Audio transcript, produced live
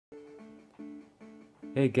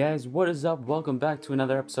Hey guys, what is up? Welcome back to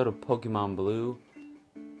another episode of Pokemon Blue.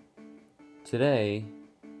 Today,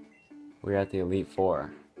 we're at the Elite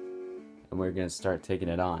Four, and we're gonna start taking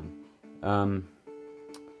it on.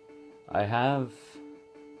 I have,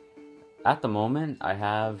 at the moment, I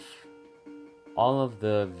have all of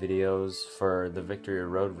the videos for the Victory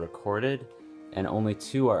Road recorded, and only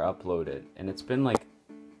 2 are uploaded. And it's been like,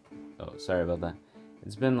 oh, sorry about that.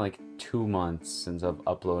 It's been like 2 months since I've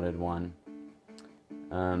uploaded one.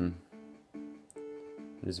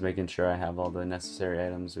 Just making sure I have all the necessary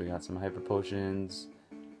items. We got some hyper potions,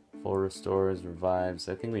 full restores, revives.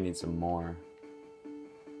 I think we need some more.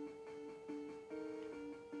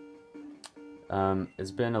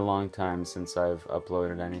 It's been a long time since I've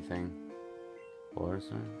uploaded anything. Full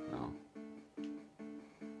restore? No.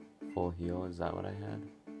 Full heal, is that what I had?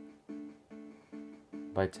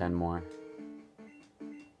 Buy 10 more.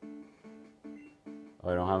 Oh,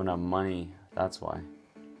 I don't have enough money. That's why.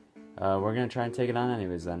 We're gonna try and take it on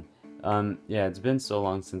anyways then. Yeah, it's been so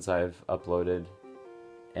long since I've uploaded,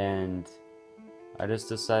 and I just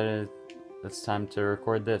decided it's time to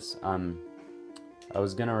record this. I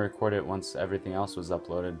was gonna record it once everything else was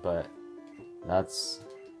uploaded, but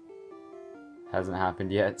hasn't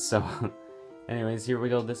happened yet, so anyways, here we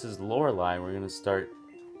go. This is Lorelei. We're gonna start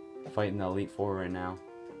fighting the Elite Four right now.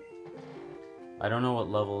 I don't know what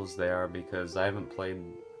levels they are because I haven't played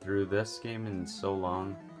through this game in so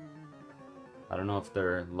long. I don't know if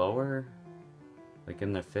they're lower, like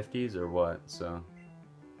in their 50s or what, so.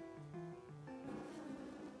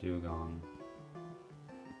 Dugong.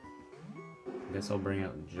 I guess I'll bring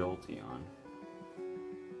out Jolteon.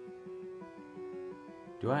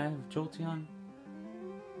 Do I have Jolteon?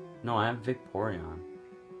 No, I have Vaporeon.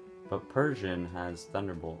 But Persian has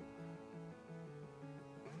Thunderbolt.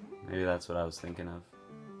 Maybe that's what I was thinking of.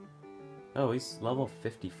 Oh, he's level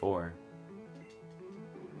 54.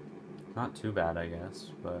 Not too bad, I guess,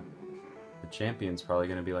 but the champion's probably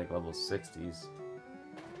gonna be like level 60s.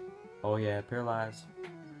 Oh yeah, paralyzed.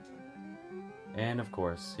 And of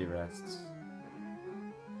course, he rests.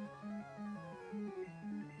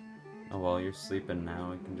 Oh well, you're sleeping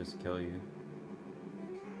now, we can just kill you.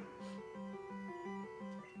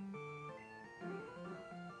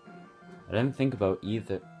 I didn't think about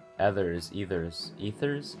ethers? I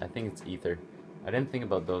think it's ether. I didn't think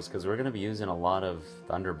about those because we're going to be using a lot of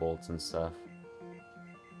thunderbolts and stuff.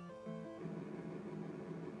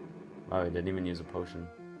 Wow, I didn't even use a potion.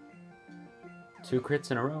 2 crits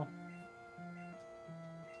in a row.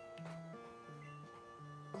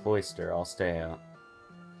 Cloyster, I'll stay out.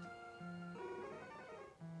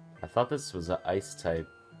 I thought this was an ice type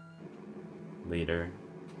leader.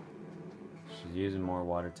 She's using more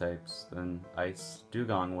water types than ice.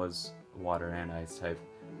 Dugong was water and ice type.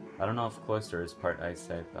 I don't know if Cloyster is part ice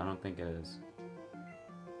type. I don't think it is.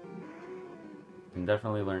 You can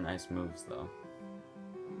definitely learn ice moves though.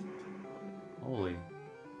 Holy.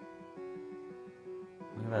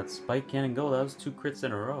 Look at that spike cannon go. That was 2 crits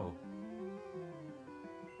in a row.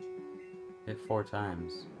 Hit 4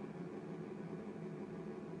 times.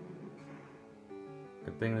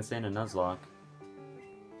 Good thing this ain't a Nuzlocke.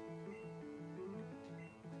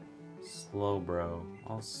 Slow bro.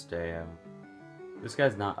 I'll stay out. This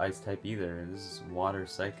guy's not ice type either. This is water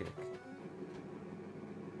psychic.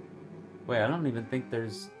 Wait, I don't even think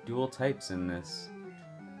there's dual types in this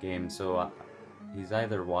game, so he's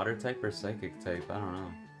either water type or psychic type. I don't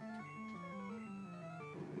know.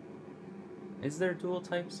 Is there dual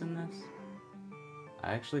types in this?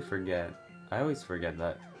 I actually forget. I always forget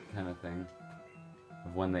that kind of thing.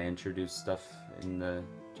 Of when they introduce stuff in the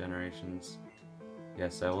generations.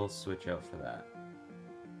 Yes, I will switch out for that.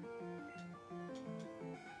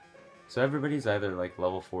 So everybody's either like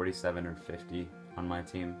level 47 or 50 on my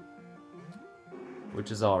team,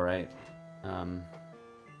 which is alright. I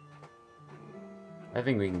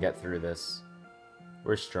think we can get through this.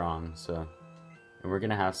 We're strong, so. And we're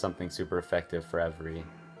gonna have something super effective for every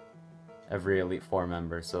Elite Four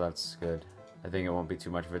member, so that's good. I think it won't be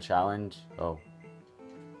too much of a challenge. Oh.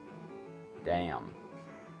 Damn.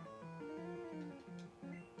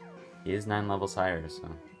 He is 9 levels higher, so.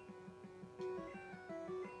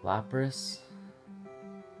 Lapras.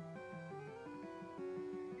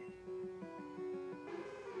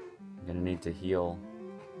 I'm gonna need to heal.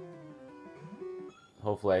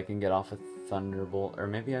 Hopefully I can get off a Thunderbolt, or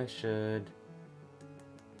maybe I should...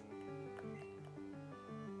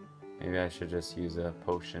 Maybe I should just use a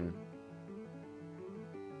potion.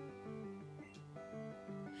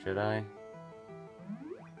 Should I?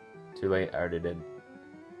 Too late, I already did.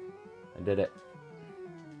 I did it.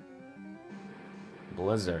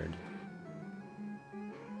 Blizzard.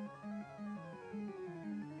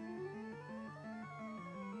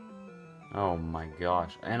 Oh my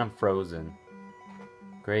gosh. And I'm frozen.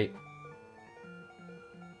 Great.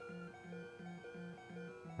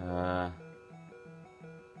 Let's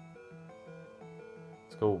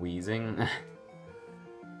go wheezing.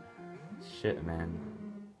 Shit, man.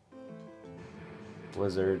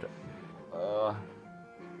 Blizzard.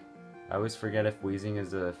 I always forget if wheezing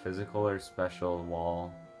is a physical or special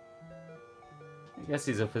wall. I guess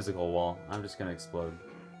he's a physical wall. I'm just gonna explode.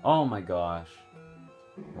 Oh my gosh.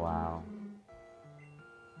 Wow.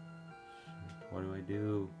 What do I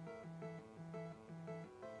do?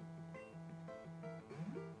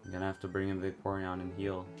 I'm gonna have to bring in Vaporeon and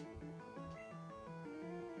heal.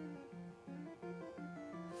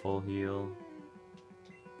 Full heal.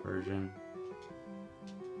 Persian.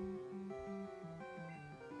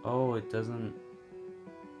 Oh, it doesn't...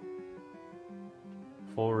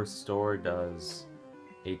 Full restore does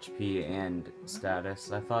HP and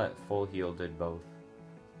status. I thought full heal did both.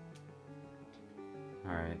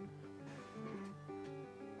 Alright.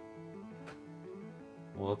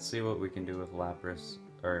 Well, let's see what we can do with Lapras,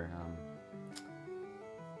 or,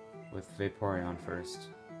 with Vaporeon first.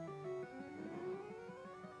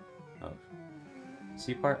 Oh. Is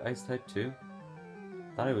he part Ice type too?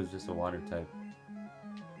 Thought he was just a Water type.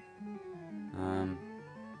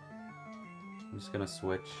 I'm just gonna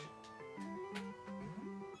switch.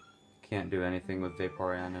 Can't do anything with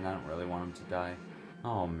Vaporeon, and I don't really want him to die.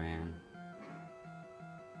 Oh man.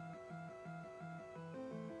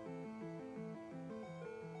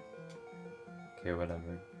 Okay,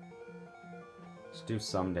 whatever. Just do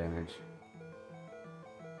some damage.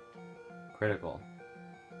 Critical.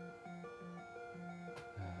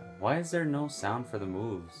 Why is there no sound for the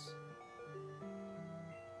moves?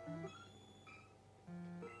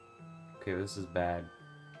 Okay, this is bad.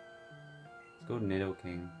 Let's go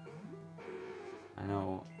Nidoking. I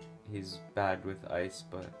know he's bad with ice,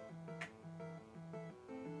 but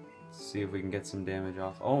let's see if we can get some damage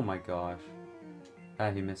off. Oh my gosh.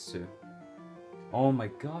 Ah, he missed too. Oh my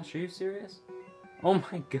gosh, are you serious? Oh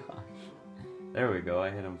my gosh. There we go,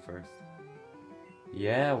 I hit him first.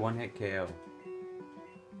 Yeah, one hit KO.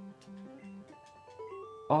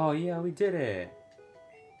 Oh yeah, we did it!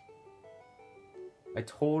 I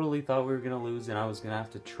totally thought we were gonna lose and I was gonna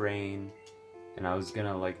have to train. And I was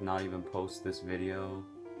gonna like not even post this video.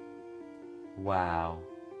 Wow.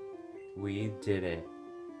 We did it.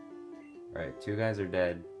 Alright, 2 guys are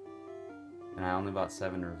dead. And I only bought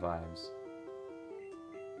 7 revives.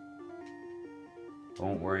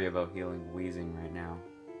 Don't worry about healing wheezing right now.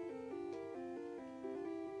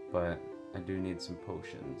 But I do need some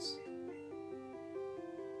potions.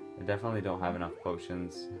 I definitely don't have enough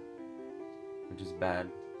potions, which is bad.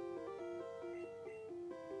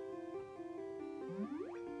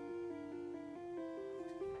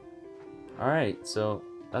 Alright, so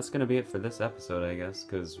that's gonna be it for this episode, I guess,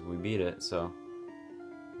 because we beat it, so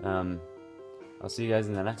I'll see you guys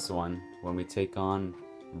in the next one when we take on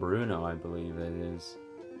Bruno, I believe it is.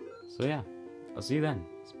 So yeah, I'll see you then.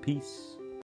 Peace.